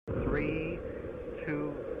3, 2,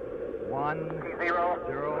 1, 0,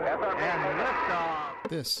 and liftoff.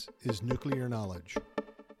 This is Nuclear Knowledge.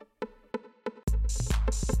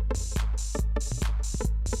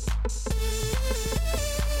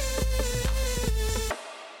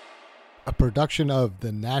 A production of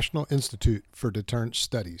the National Institute for Deterrence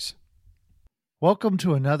Studies. Welcome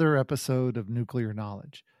to another episode of Nuclear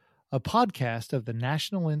Knowledge, a podcast of the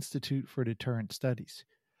National Institute for Deterrence Studies,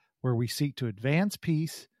 where we seek to advance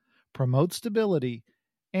peace, promote stability,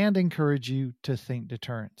 and encourage you to think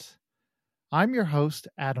deterrence. I'm your host,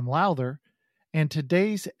 Adam Lowther, and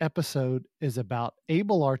today's episode is about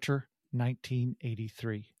Able Archer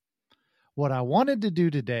 1983. What I wanted to do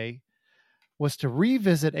today was to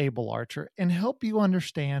revisit Able Archer and help you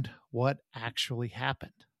understand what actually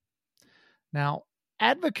happened. Now,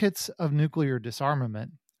 advocates of nuclear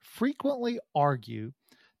disarmament frequently argue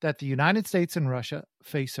that the United States and Russia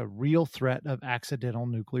face a real threat of accidental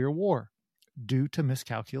nuclear war due to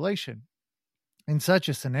miscalculation. In such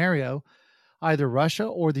a scenario, either Russia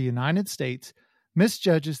or the United States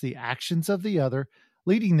misjudges the actions of the other,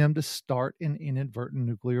 leading them to start an inadvertent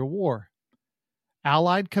nuclear war.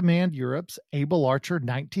 Allied Command Europe's Able Archer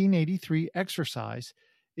 1983 exercise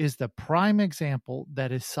is the prime example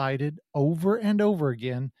that is cited over and over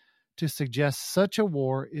again to suggest such a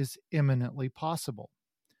war is imminently possible.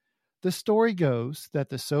 The story goes that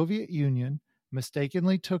the Soviet Union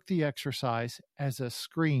mistakenly took the exercise as a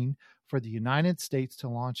screen for the United States to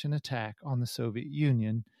launch an attack on the Soviet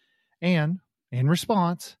Union and, in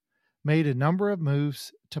response, made a number of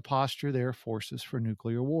moves to posture their forces for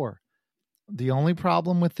nuclear war. The only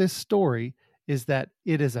problem with this story is that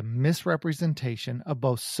it is a misrepresentation of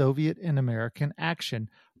both Soviet and American action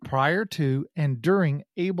prior to and during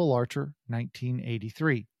Able Archer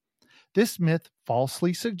 1983. This myth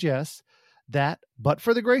falsely suggests that, but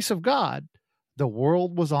for the grace of God, the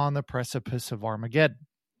world was on the precipice of Armageddon.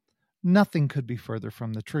 Nothing could be further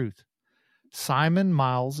from the truth. Simon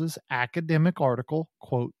Miles's academic article,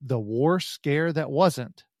 quote, "The War Scare That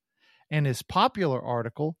Wasn't," and his popular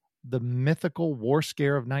article, "The Mythical War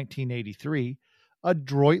Scare of 1983,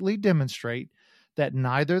 adroitly demonstrate that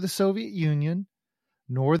neither the Soviet Union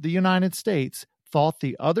nor the United States thought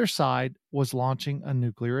the other side was launching a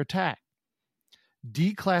nuclear attack.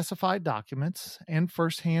 Declassified documents and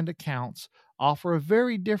first-hand accounts offer a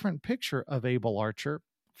very different picture of Able Archer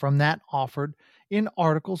from that offered in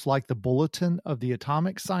articles like the Bulletin of the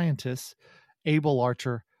Atomic Scientists, Able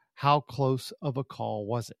Archer, How Close of a Call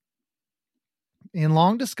Was It? In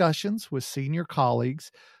long discussions with senior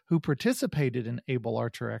colleagues who participated in Able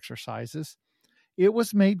Archer exercises, it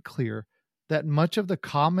was made clear that much of the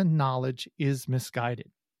common knowledge is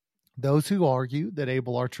misguided. Those who argue that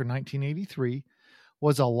Able Archer 1983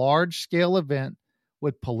 was a large-scale event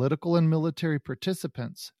with political and military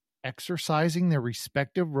participants exercising their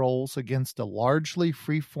respective roles against a largely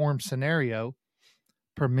free-form scenario,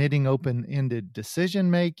 permitting open-ended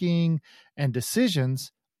decision-making and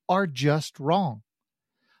decisions, are just wrong.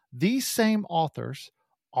 These same authors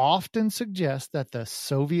often suggest that the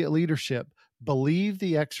Soviet leadership believed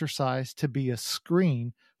the exercise to be a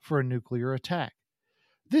screen for a nuclear attack.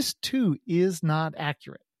 This, too, is not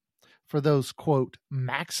accurate. For those, quote,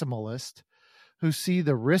 maximalists who see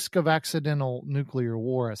the risk of accidental nuclear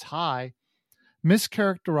war as high,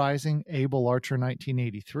 mischaracterizing Able Archer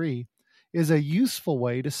 1983 is a useful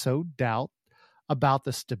way to sow doubt about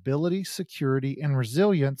the stability, security, and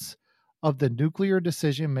resilience of the nuclear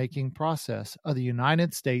decision-making process of the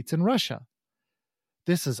United States and Russia.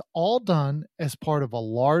 This is all done as part of a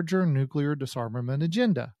larger nuclear disarmament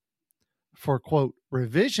agenda. For, quote,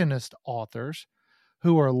 revisionist authors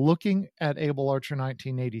who are looking at Able Archer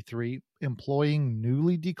 1983 employing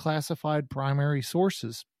newly declassified primary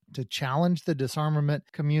sources to challenge the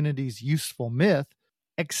disarmament community's useful myth,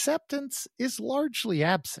 acceptance is largely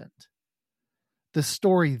absent. The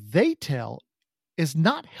story they tell is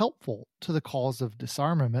not helpful to the cause of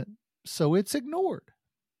disarmament, so it's ignored.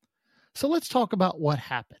 So let's talk about what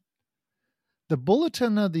happened. The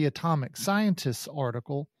Bulletin of the Atomic Scientists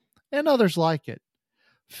article, and others like it,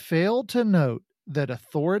 failed to note that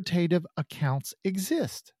authoritative accounts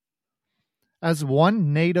exist. As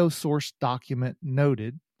one NATO-sourced document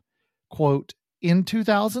noted, quote, in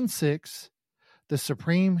 2006, the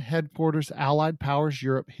Supreme Headquarters Allied Powers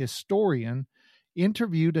Europe historian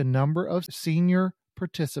interviewed a number of senior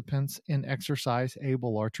participants in exercise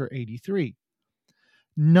Able Archer 83.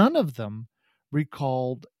 None of them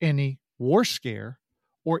recalled any war scare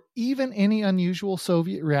or even any unusual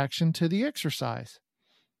Soviet reaction to the exercise.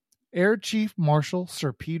 Air Chief Marshal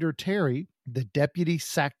Sir Peter Terry, the deputy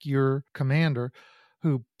SACEUR commander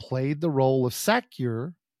who played the role of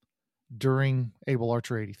SACEUR, during Able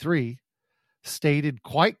Archer 83, stated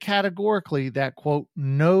quite categorically that, quote,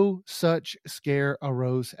 no such scare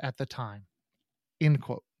arose at the time, end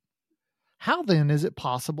quote. How then is it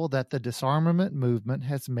possible that the disarmament movement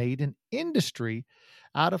has made an industry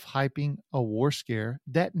out of hyping a war scare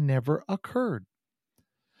that never occurred?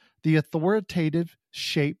 The authoritative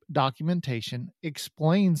SHAPE documentation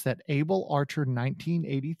explains that Able Archer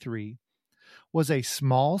 1983 was a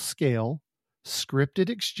small-scale, scripted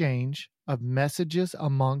exchange of messages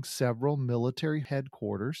among several military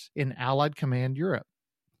headquarters in Allied Command Europe.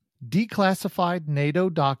 Declassified NATO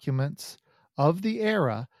documents of the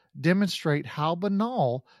era demonstrate how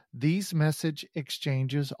banal these message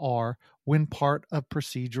exchanges are when part of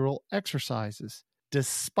procedural exercises,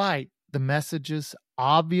 despite the message's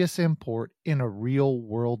obvious import in a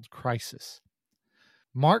real-world crisis.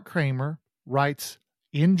 Mark Kramer writes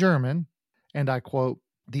in German, and I quote,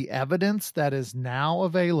 "The evidence that is now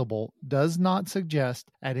available does not suggest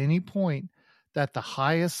at any point that the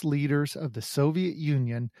highest leaders of the Soviet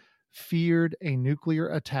Union feared a nuclear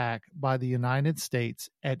attack by the United States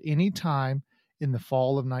at any time in the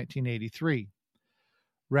fall of 1983.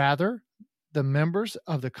 Rather, the members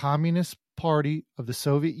of the Communist Party of the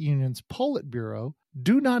Soviet Union's Politburo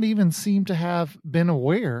do not even seem to have been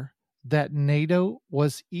aware that NATO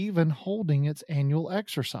was even holding its annual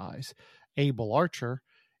exercise, Able Archer,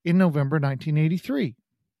 in November 1983,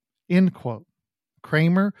 end quote.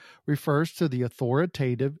 Kramer refers to the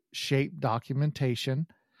authoritative SHAPE documentation,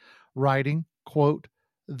 writing, quote,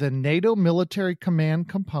 "The NATO military command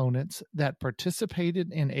components that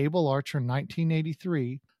participated in Able Archer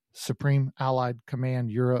 1983, Supreme Allied Command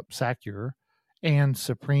Europe SACEUR, and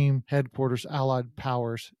Supreme Headquarters Allied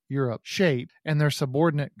Powers Europe SHAPE, and their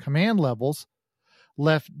subordinate command levels,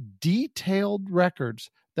 left detailed records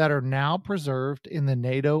that are now preserved in the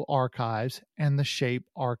NATO archives and the SHAPE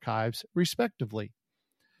archives, respectively.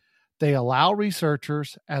 They allow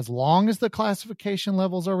researchers, as long as the classification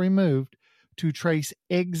levels are removed, to trace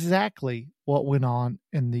exactly what went on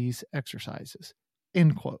in these exercises,"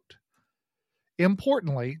 end quote.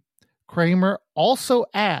 Importantly, Kramer also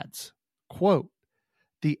adds, quote,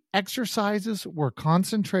 "The exercises were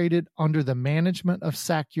concentrated under the management of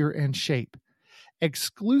SACEUR and SHAPE,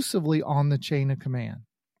 exclusively on the chain of command,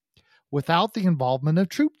 without the involvement of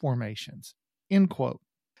troop formations," end quote.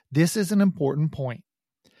 This is an important point.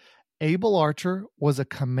 Able Archer was a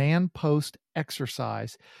command post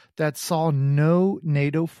exercise that saw no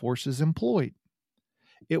NATO forces employed.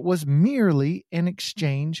 It was merely an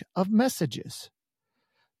exchange of messages.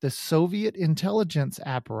 The Soviet intelligence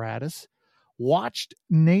apparatus watched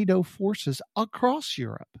NATO forces across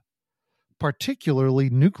Europe, particularly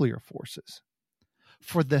nuclear forces,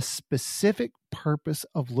 for the specific purpose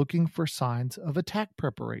of looking for signs of attack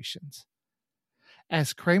preparations.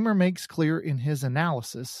 As Kramer makes clear in his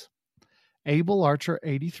analysis, Able Archer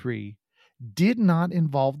 83 did not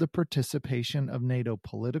involve the participation of NATO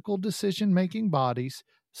political decision-making bodies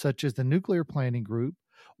such as the Nuclear Planning Group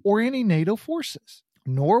or any NATO forces,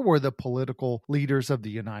 nor were the political leaders of the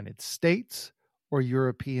United States or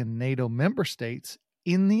European NATO member states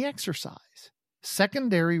in the exercise.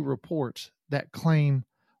 Secondary reports that claim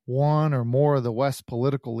one or more of the West's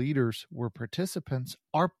political leaders were participants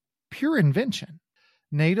are pure invention.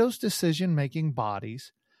 NATO's decision-making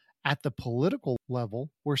bodies at the political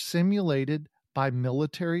level were simulated by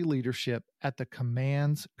military leadership at the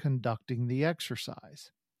commands conducting the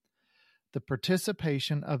exercise. The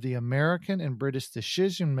participation of the American and British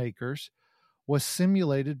decision makers was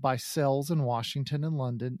simulated by cells in Washington and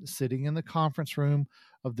London, sitting in the conference room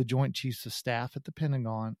of the Joint Chiefs of Staff at the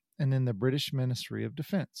Pentagon and in the British Ministry of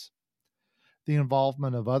Defense. The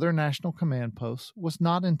involvement of other national command posts was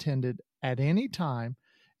not intended at any time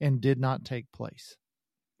and did not take place.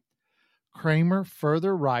 Kramer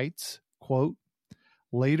further writes, quote,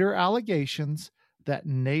 "Later allegations that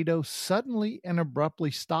NATO suddenly and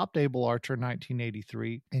abruptly stopped Able Archer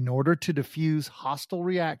 1983 in order to diffuse hostile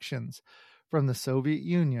reactions from the Soviet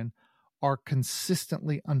Union are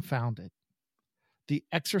consistently unfounded. The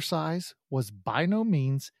exercise was by no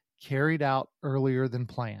means carried out earlier than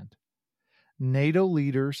planned. NATO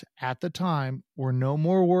leaders at the time were no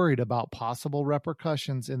more worried about possible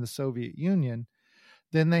repercussions in the Soviet Union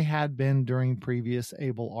than they had been during previous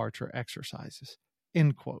Able Archer exercises,"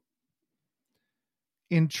 end quote.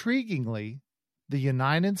 Intriguingly, the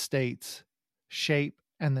United States, SHAPE,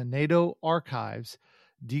 and the NATO archives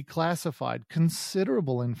declassified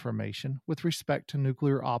considerable information with respect to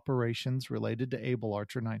nuclear operations related to Able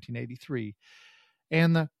Archer 1983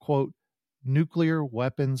 and the, quote, "nuclear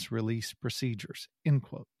weapons release procedures," end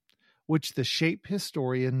quote, which the SHAPE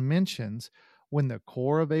historian mentions when the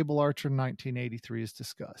core of Able Archer 1983 is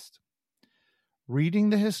discussed. Reading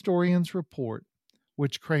the historian's report,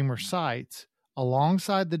 which Kramer cites,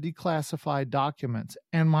 alongside the declassified documents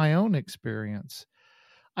and my own experience,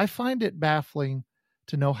 I find it baffling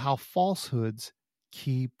to know how falsehoods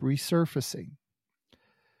keep resurfacing.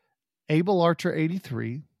 Able Archer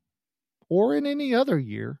 83, or in any other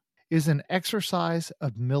year, is an exercise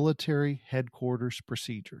of military headquarters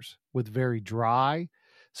procedures with very dry,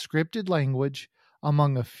 scripted language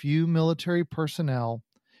among a few military personnel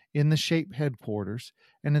in the SHAPE headquarters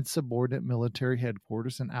and in subordinate military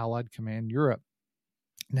headquarters in Allied Command Europe,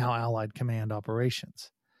 now Allied Command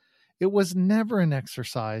Operations. It was never an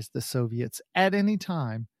exercise the Soviets at any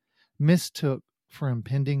time mistook for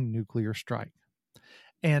impending nuclear strike.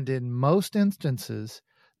 And in most instances,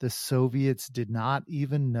 the Soviets did not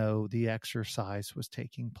even know the exercise was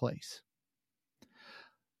taking place.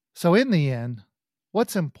 So in the end,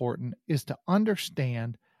 what's important is to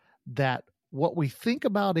understand that what we think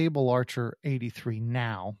about Able Archer 83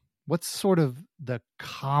 now, what's sort of the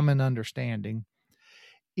common understanding,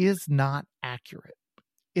 is not accurate.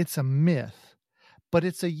 It's a myth, but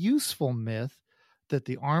it's a useful myth that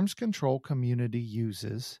the arms control community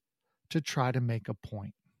uses to try to make a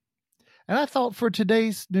point. And I thought for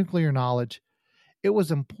today's nuclear knowledge, it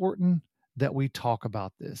was important that we talk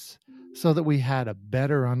about this so that we had a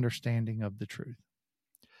better understanding of the truth.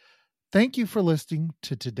 Thank you for listening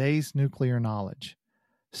to today's nuclear knowledge.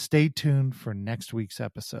 Stay tuned for next week's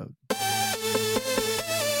episode.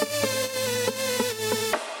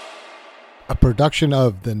 A production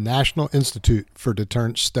of the National Institute for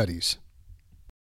Deterrence Studies.